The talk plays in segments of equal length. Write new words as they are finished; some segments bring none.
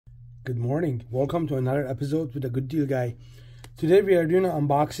Good morning. Welcome to another episode with a good deal guy. Today we are doing an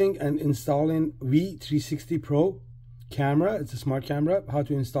unboxing and installing V360 PRO camera. It's a smart camera. How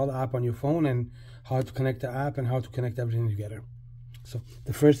to install the app on your phone and how to connect the app and how to connect everything together. So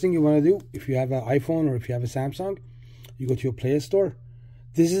the first thing you want to do, if you have an iPhone or if you have a Samsung, you go to your Play Store.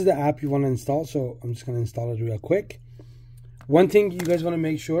 This is the app you want to install, so I'm just going to install it real quick. One thing you guys want to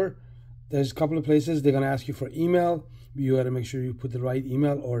make sure, there's a couple of places they're going to ask you for email. You got to make sure you put the right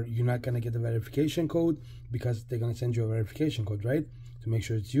email or you're not going to get the verification code because they're going to send you a verification code, right? To make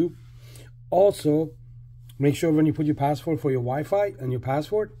sure it's you. Also, make sure when you put your password for your Wi-Fi and your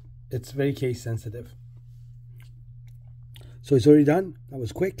password, it's very case sensitive. So it's already done. That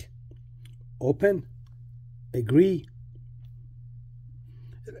was quick. Open. Agree.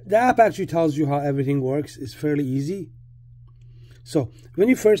 The app actually tells you how everything works. It's fairly easy. So when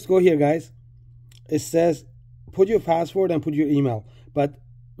you first go here, guys, it says put your password and put your email, but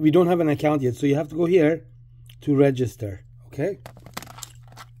we don't have an account yet, so you have to go here to register. Okay,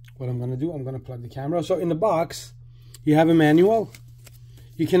 what I'm gonna do, I'm gonna plug the camera. So in the box you have a manual.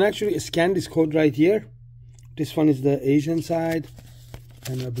 You can actually scan this code right here. This one is the Asian side,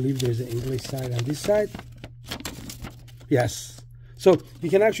 and I believe there's an English side on this side. Yes, so you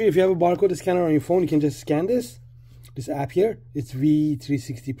can actually, if you have a barcode scanner on your phone, you can just scan this app here. It's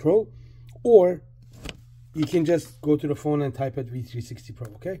V360 PRO, or you can just go to the phone and type at V360 PRO,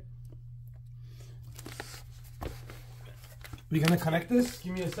 okay? We're gonna connect this.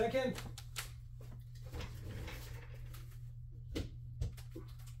 Give me a second.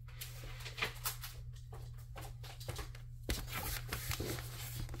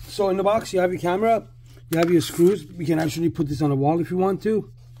 So in the box, you have your camera, you have your screws. We can actually put this on the wall if you want to.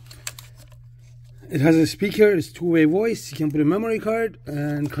 It has a speaker, it's two-way voice. You can put a memory card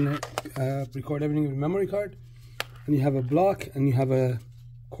and connect, record everything with a memory card. And you have a block and you have a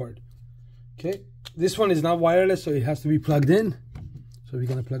cord. Okay, this one is not wireless, so it has to be plugged in. So we're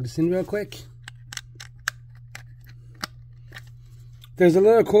gonna plug this in real quick. There's a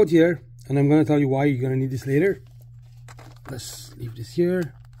little code here, and I'm gonna tell you why you're gonna need this later. Let's leave this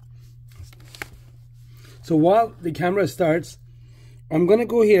here. So while the camera starts, I'm gonna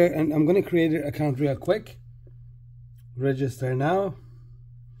go here and I'm gonna create an account real quick. Register now.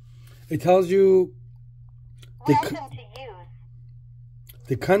 It tells you the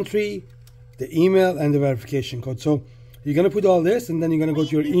country, the email, and the verification code. So you're gonna put all this, and then you're gonna go to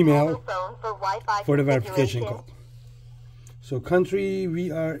your email for the verification code. So country,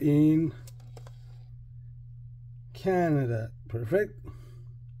 we are in Canada. Perfect.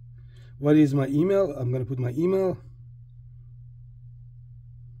 What is my email? I'm gonna put my email.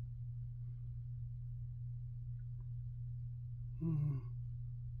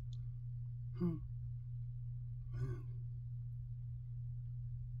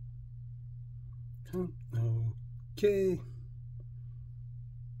 Okay.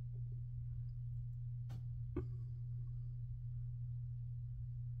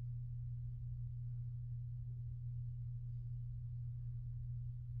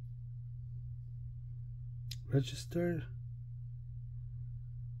 Register.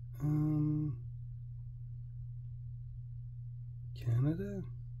 Canada.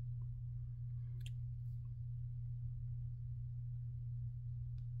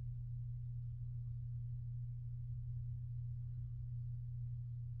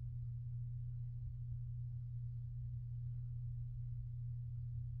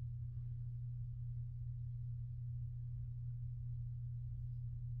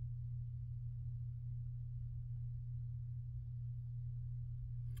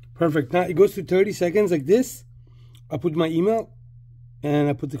 Perfect. Now it goes to 30 seconds like this. I put my email and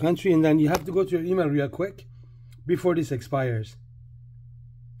I put the country, and then you have to go to your email real quick before this expires.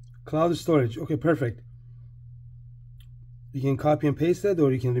 Cloud storage. Okay, perfect. You can copy and paste it,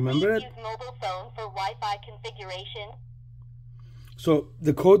 or you can remember it. Use mobile phone for Wi-Fi configuration. So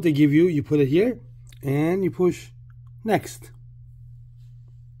the code they give you, you put it here and you push next.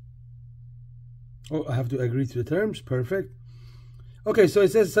 Oh, I have to agree to the terms. Perfect. Okay, so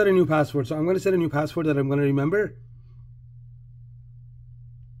it says set a new password. So I'm going to set a new password that I'm going to remember.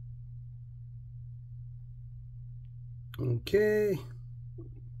 Okay.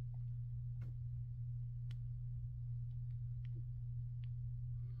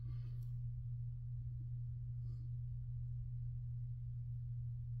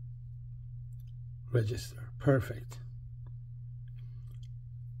 Register. Perfect.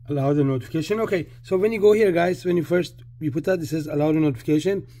 Allow the notification. Okay, so when you go here, guys, when you put that, it says allow the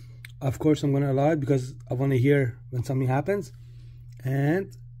notification. Of course, I'm going to allow it because I want to hear when something happens.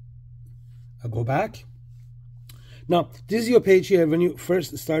 And I'll go back. Now, this is your page here. When you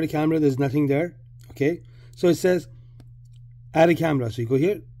first start a camera, there's nothing there. Okay, so it says add a camera. So you go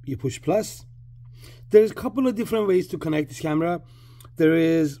here, you push plus. There's a couple of different ways to connect this camera. There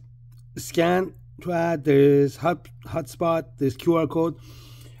is scan to add, there's hotspot, there's QR code.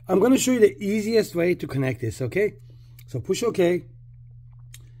 I'm going to show you the easiest way to connect this, okay? So push OK,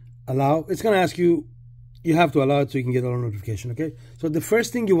 allow. It's going to ask you, you have to allow it so you can get a notification, okay? So the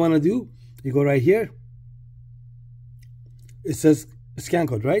first thing you want to do, you go right here. It says scan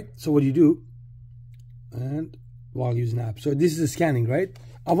code, right? So what do you do? And while using the app. So this is scanning, right?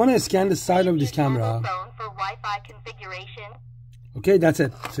 I want to scan the side of this camera. Phone for Wi-Fi configuration. Okay, that's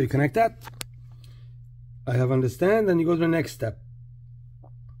it. So you connect that. I have understand. Then you go to the next step.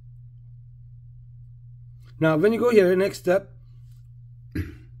 Now, when you go here, next step,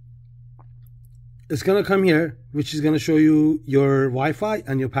 it's going to come here, which is going to show you your Wi-Fi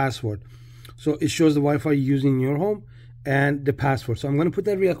and your password. So it shows the Wi-Fi you're using in your home and the password. So I'm going to put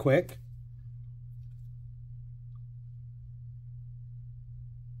that real quick.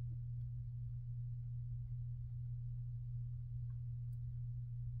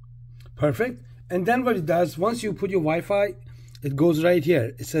 Perfect. And then what it does, once you put your Wi-Fi, it goes right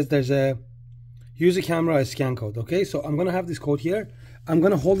here. It says there's a use a camera as scan code. Okay, so I'm going to have this code here. I'm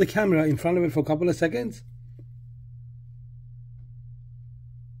going to hold the camera in front of it for a couple of seconds.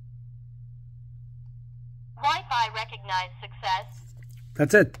 Wi-Fi recognized success.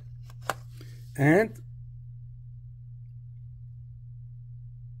 That's it. And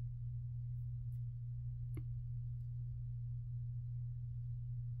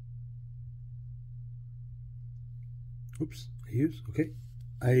oops, okay.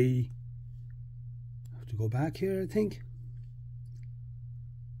 I have to go back here, I think.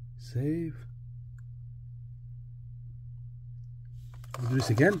 Save. I'll do this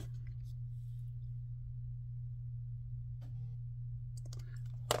again.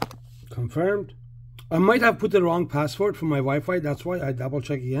 Confirmed. I might have put the wrong password for my Wi-Fi. That's why I double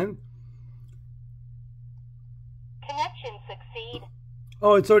check again. Connection succeed.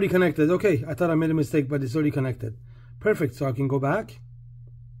 Oh, it's already connected. Okay, I thought I made a mistake, but it's already connected. Perfect, so I can go back.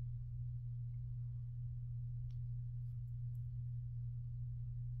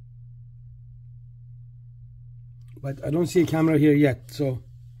 But I don't see a camera here yet, so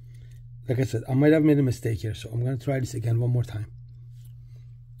like I said, I might have made a mistake here, so I'm going to try this again one more time.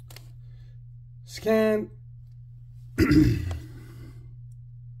 Scan.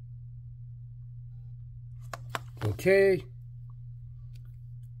 Okay.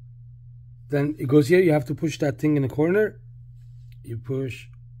 Then it goes here. You have to push that thing in the corner. You push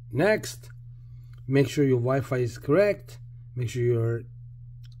next. Make sure your Wi-Fi is correct. Make sure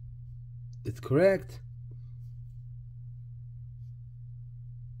it's correct.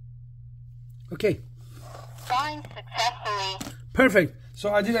 Okay. Signed successfully. Perfect.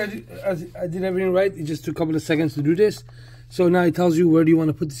 So I did everything right. It just took a couple of seconds to do this. So now it tells you where do you want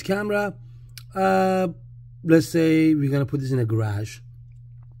to put this camera. Let's say we're going to put this in a garage.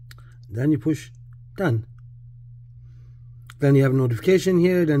 Then you push done. Then you have a notification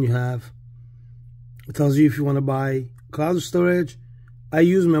here. Then you have, it tells you if you want to buy cloud storage. I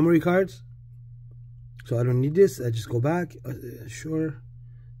use memory cards, so I don't need this. I just go back. Sure.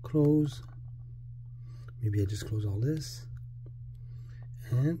 Close. Maybe I just close all this.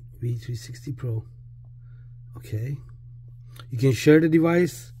 And V360 PRO. Okay. You can share the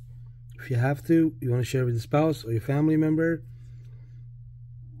device if you have to. You want to share with a spouse or your family member.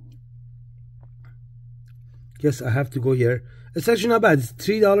 Yes, I have to go here. It's actually not bad. It's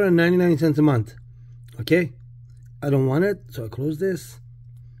 $3.99 a month. Okay. I don't want it, so I close this.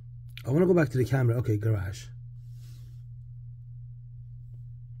 I want to go back to the camera. Okay, garage.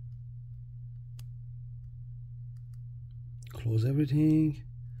 Close everything.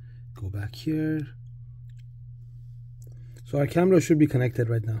 Go back here. So our camera should be connected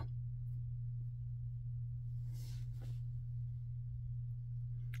right now.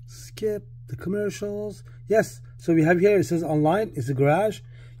 Skip the commercials. Yes, so we have here, it says online, it's a garage.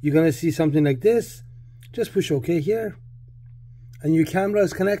 You're gonna see something like this. Just push OK here, and your camera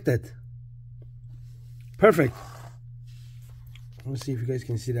is connected. Perfect. Let's see if you guys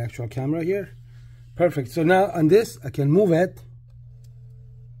can see the actual camera here. Perfect. So now on this, I can move it.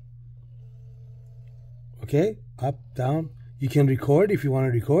 Okay, up, down. You can record if you want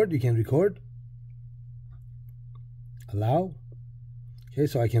to record. You can record. Allow. Okay,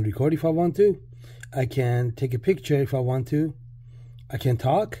 so I can record if I want to. I can take a picture if I want to. I can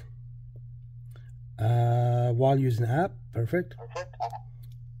talk while using the app. Perfect.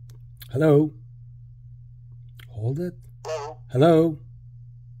 Hello. Hold it. Hello.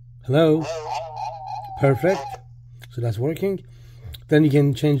 Hello. Perfect. So that's working. Then you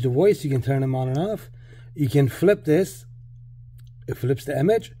can change the voice. You can turn them on and off. You can flip this. It flips the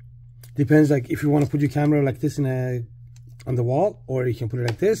image. Depends, like if you want to put your camera like this on the wall, or you can put it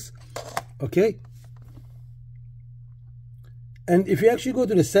like this. Okay. And if you actually go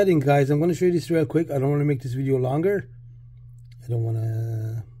to the settings, guys, I'm going to show you this real quick. I don't want to make this video longer. I don't want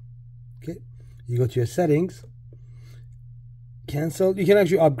to. Okay. You go to your settings. Cancel. You can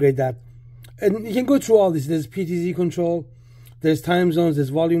actually upgrade that. And you can go through all this. There's PTZ control. There's time zones. There's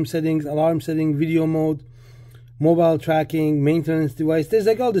volume settings, alarm setting, video mode, mobile tracking, maintenance device. There's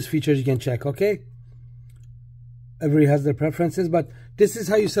like all these features you can check, okay? Everybody has their preferences, but this is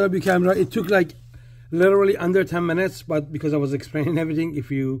how you set up your camera. It took like literally under 10 minutes, but because I was explaining everything,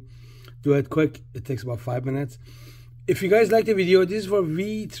 if you do it quick, it takes about 5 minutes. If you guys like the video, this is for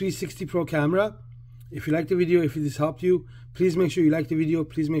V360 Pro camera. If you like the video, if this helped you, please make sure you like the video.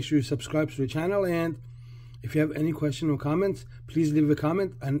 Please make sure you subscribe to the channel. And if you have any question or comments, please leave a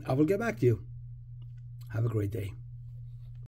comment and I will get back to you. Have a great day.